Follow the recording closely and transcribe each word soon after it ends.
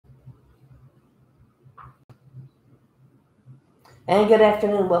And good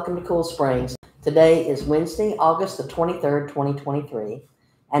afternoon. Welcome to Cool Springs. Today is Wednesday, August the 23rd, 2023.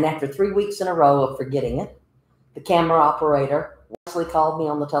 And after 3 weeks in a row of forgetting it, the camera operator wisely called me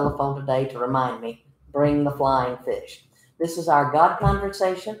on the telephone today to remind me, bring the flying fish. This is our God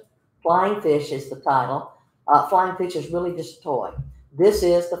conversation. Flying fish is the title. Flying fish is really just a toy. This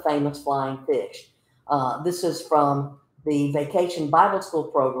is the famous flying fish. This is from the Vacation Bible School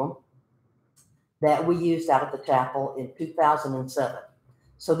program that we used out at the chapel in 2007.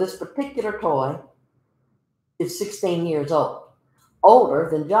 So this particular toy is 16 years old, older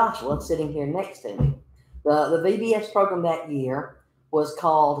than Joshua sitting here next to me. The VBS program that year was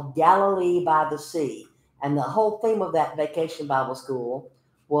called Galilee by the Sea. And the whole theme of that Vacation Bible School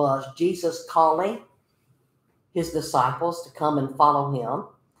was Jesus calling his disciples to come and follow him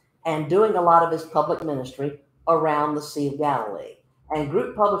and doing a lot of his public ministry around the Sea of Galilee. And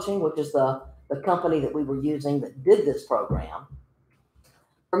Group Publishing, which is the company that we were using that did this program,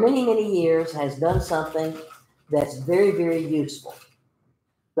 for many, many years has done something that's very, very useful.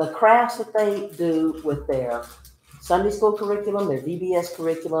 The crafts that they do with their Sunday school curriculum, their VBS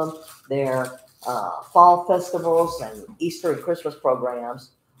curriculum, their fall festivals and Easter and Christmas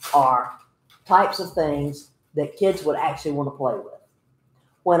programs are types of things that kids would actually want to play with.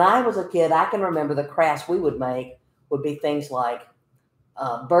 When I was a kid, I can remember the crafts we would make would be things like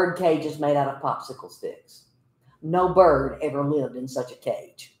bird cages made out of popsicle sticks. No bird ever lived in such a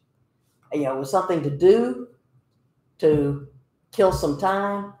cage. You know, it was something to do to kill some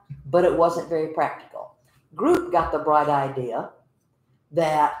time, but it wasn't very practical. Group got the bright idea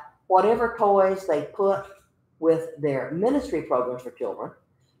that whatever toys they put with their ministry programs for children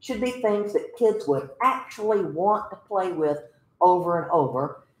should be things that kids would actually want to play with over and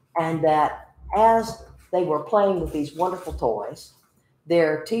over, and that as they were playing with these wonderful toys,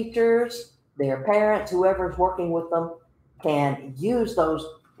 their teachers, their parents, whoever's working with them, can use those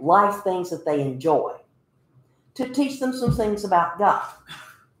life things that they enjoy to teach them some things about God.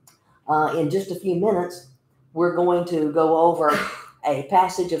 In just a few minutes, we're going to go over a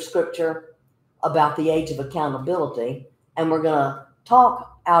passage of scripture about the age of accountability, and we're going to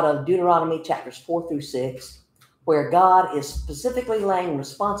talk out of Deuteronomy chapters 4 through 6, where God is specifically laying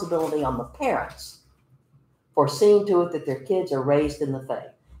responsibility on the parents for seeing to it that their kids are raised in the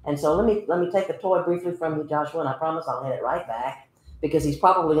faith. And so let me take a toy briefly from you, Joshua, and I promise I'll hand it right back because he's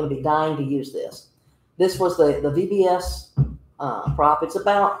probably going to be dying to use this. This was the VBS prop. It's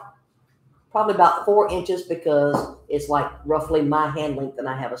probably about 4 inches because it's like roughly my hand length and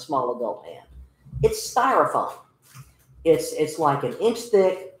I have a small adult hand. It's styrofoam. It's like an inch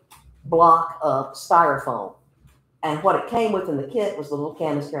thick block of styrofoam. And what it came with in the kit was the little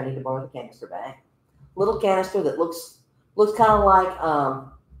canister. I need to borrow the canister back. Little canister that looks kind of like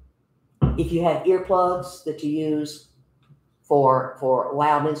if you have earplugs that you use for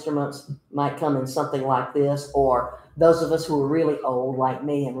loud instruments, might come in something like this. Or those of us who are really old like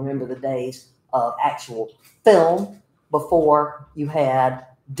me and remember the days of actual film before you had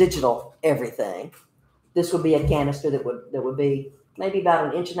digital everything, this would be a canister that would be maybe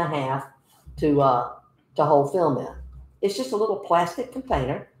about 1.5 inches to hold film in. It's just a little plastic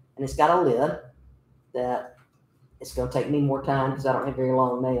container, and it's got a lid that it's going to take me more time because I don't have very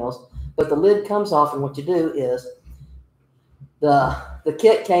long nails. But the lid comes off, and what you do is the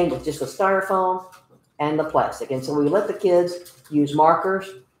kit came with just the styrofoam and the plastic. And so we let the kids use markers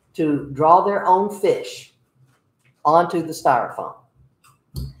to draw their own fish onto the styrofoam.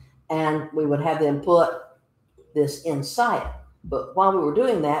 And we would have them put this inside it. But while we were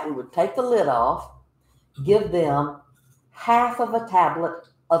doing that, we would take the lid off, give them half of a tablet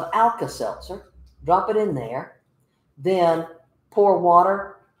of Alka-Seltzer, drop it in there, then pour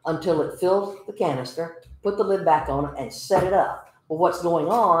water until it fills the canister, put the lid back on it, and set it up. Well, what's going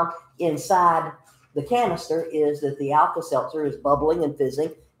on inside the canister is that the Alka-Seltzer is bubbling and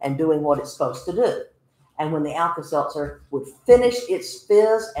fizzing and doing what it's supposed to do. And when the Alka-Seltzer would finish its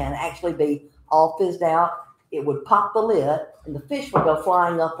fizz and actually be all fizzed out, it would pop the lid and the fish would go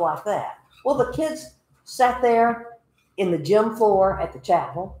flying up like that. Well, the kids sat there in the gym floor at the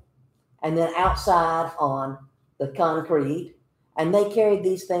chapel and then outside on the concrete, and they carried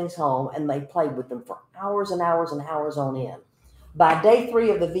these things home and they played with them for hours and hours and hours on end. By day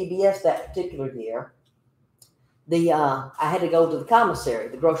 3 of the VBS that particular year, I had to go to the commissary,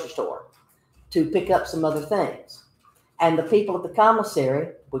 the grocery store, to pick up some other things. And the people at the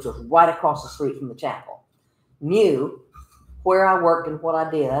commissary, which was right across the street from the chapel, knew where I worked and what I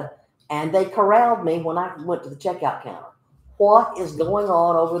did, and they corralled me when I went to the checkout counter. What is going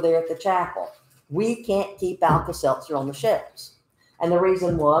on over there at the chapel? We can't keep Alka-Seltzer on the shelves. And the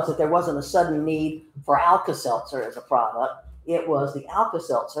reason was that there wasn't a sudden need for Alka-Seltzer as a product. It was the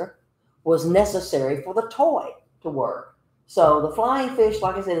Alka-Seltzer was necessary for the toy to work. So the flying fish,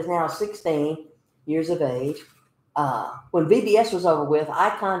 like I said, is now 16 years of age. When VBS was over with,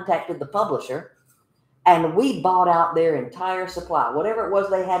 I contacted the publisher and we bought out their entire supply. Whatever it was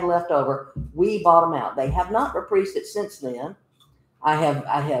they had left over, we bought them out. They have not reprised it since then. I have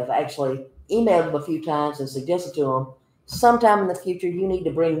actually emailed them a few times and suggested to them, sometime in the future, you need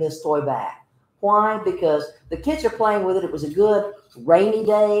to bring this toy back. Why? Because the kids are playing with it. It was a good rainy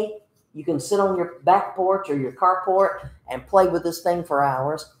day. You can sit on your back porch or your carport and play with this thing for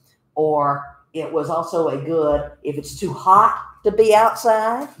hours. Or it was also a good, if it's too hot to be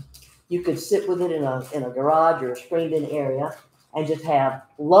outside, you could sit with it in a garage or a screened-in area and just have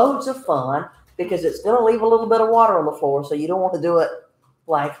loads of fun, because it's going to leave a little bit of water on the floor, so you don't want to do it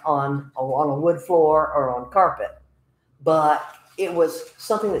like on a wood floor or on carpet. But it was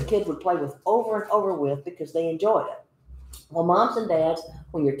something that kids would play with over and over with because they enjoyed it. Well, moms and dads,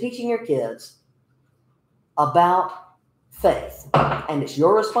 when you're teaching your kids about faith, and it's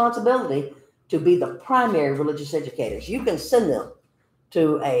your responsibility to be the primary religious educators, you can send them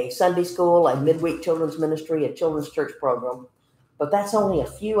to a Sunday school, a midweek children's ministry, a children's church program, but that's only a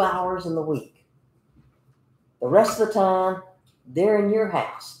few hours in the week. The rest of the time, they're in your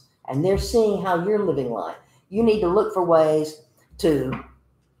house and they're seeing how you're living life. You need to look for ways to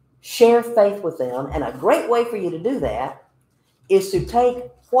share faith with them. And a great way for you to do that is to take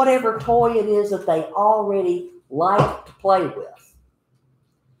whatever toy it is that they already like to play with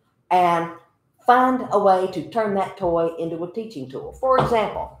and find a way to turn that toy into a teaching tool. For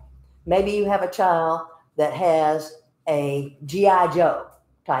example, maybe you have a child that has a G.I. Joe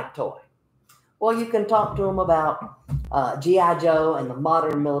type toy. Well, you can talk to them about G.I. Joe and the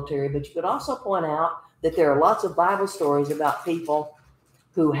modern military, but you could also point out that there are lots of Bible stories about people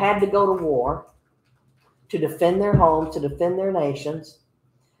who had to go to war to defend their homes, to defend their nations,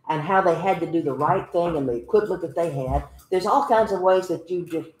 and how they had to do the right thing and the equipment that they had. There's all kinds of ways that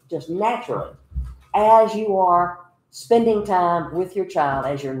you just naturally, as you are spending time with your child,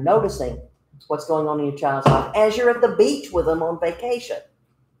 as you're noticing what's going on in your child's life, as you're at the beach with them on vacation,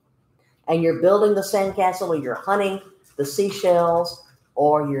 and you're building the sandcastle, or you're hunting the seashells,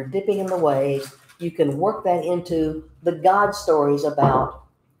 or you're dipping in the waves, you can work that into the God stories about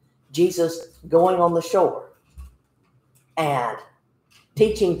Jesus going on the shore and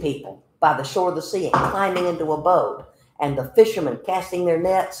teaching people by the shore of the sea and climbing into a boat, and the fishermen casting their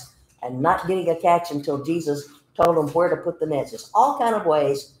nets and not getting a catch until Jesus told them where to put the nets. There's all kinds of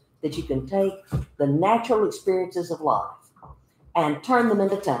ways that you can take the natural experiences of life and turn them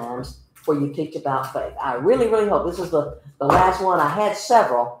into times where you teach about faith. I really, really hope this is the last one. I had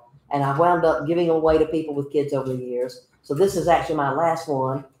several, and I wound up giving away to people with kids over the years. So this is actually my last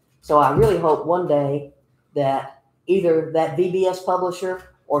one. So I really hope one day that either that VBS publisher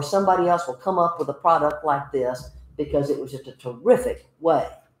or somebody else will come up with a product like this, because it was just a terrific way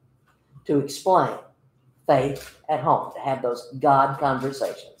to explain faith at home, to have those God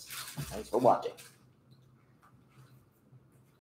conversations. Thanks for watching.